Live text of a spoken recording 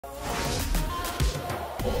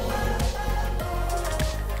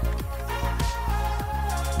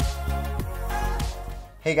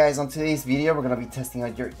Hey guys, on today's video we're going to be testing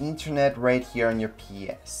out your internet right here on your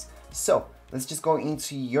PS. So let's just go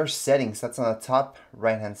into your settings. That's on the top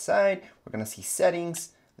right hand side. We're going to see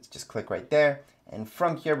settings. Let's just click right there, and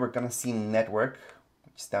from here we're going to see network,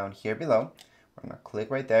 which is down here below. We're going to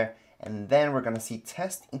click right there, and then we're going to see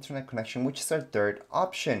test internet connection, which is our third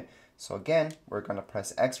option. So again, we're going to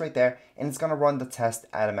press X right there, and it's going to run the test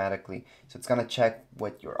automatically. So it's going to check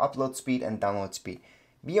what your upload speed and download speed.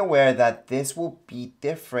 Be aware that this will be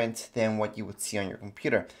different than what you would see on your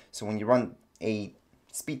computer. So when you run a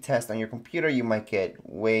speed test on your computer, you might get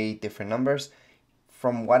way different numbers.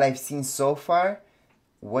 From what I've seen so far,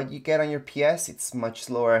 what you get on your PS, it's much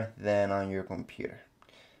slower than on your computer.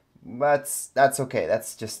 But that's okay,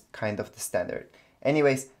 that's just kind of the standard.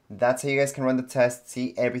 Anyways, that's how you guys can run the test.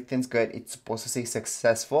 See, everything's good. It's supposed to say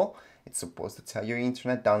successful. It's supposed to tell your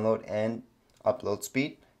internet download and upload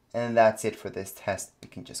speed. And that's it for this test. We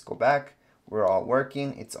can just go back. We're all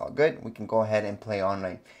working. It's all good. We can go ahead and play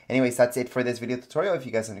online. Anyways, that's it for this video tutorial. If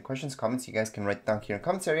you guys have any questions, comments, you guys can write down here in the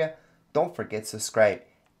comments area. Don't forget to subscribe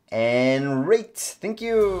and rate. Thank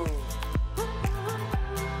you.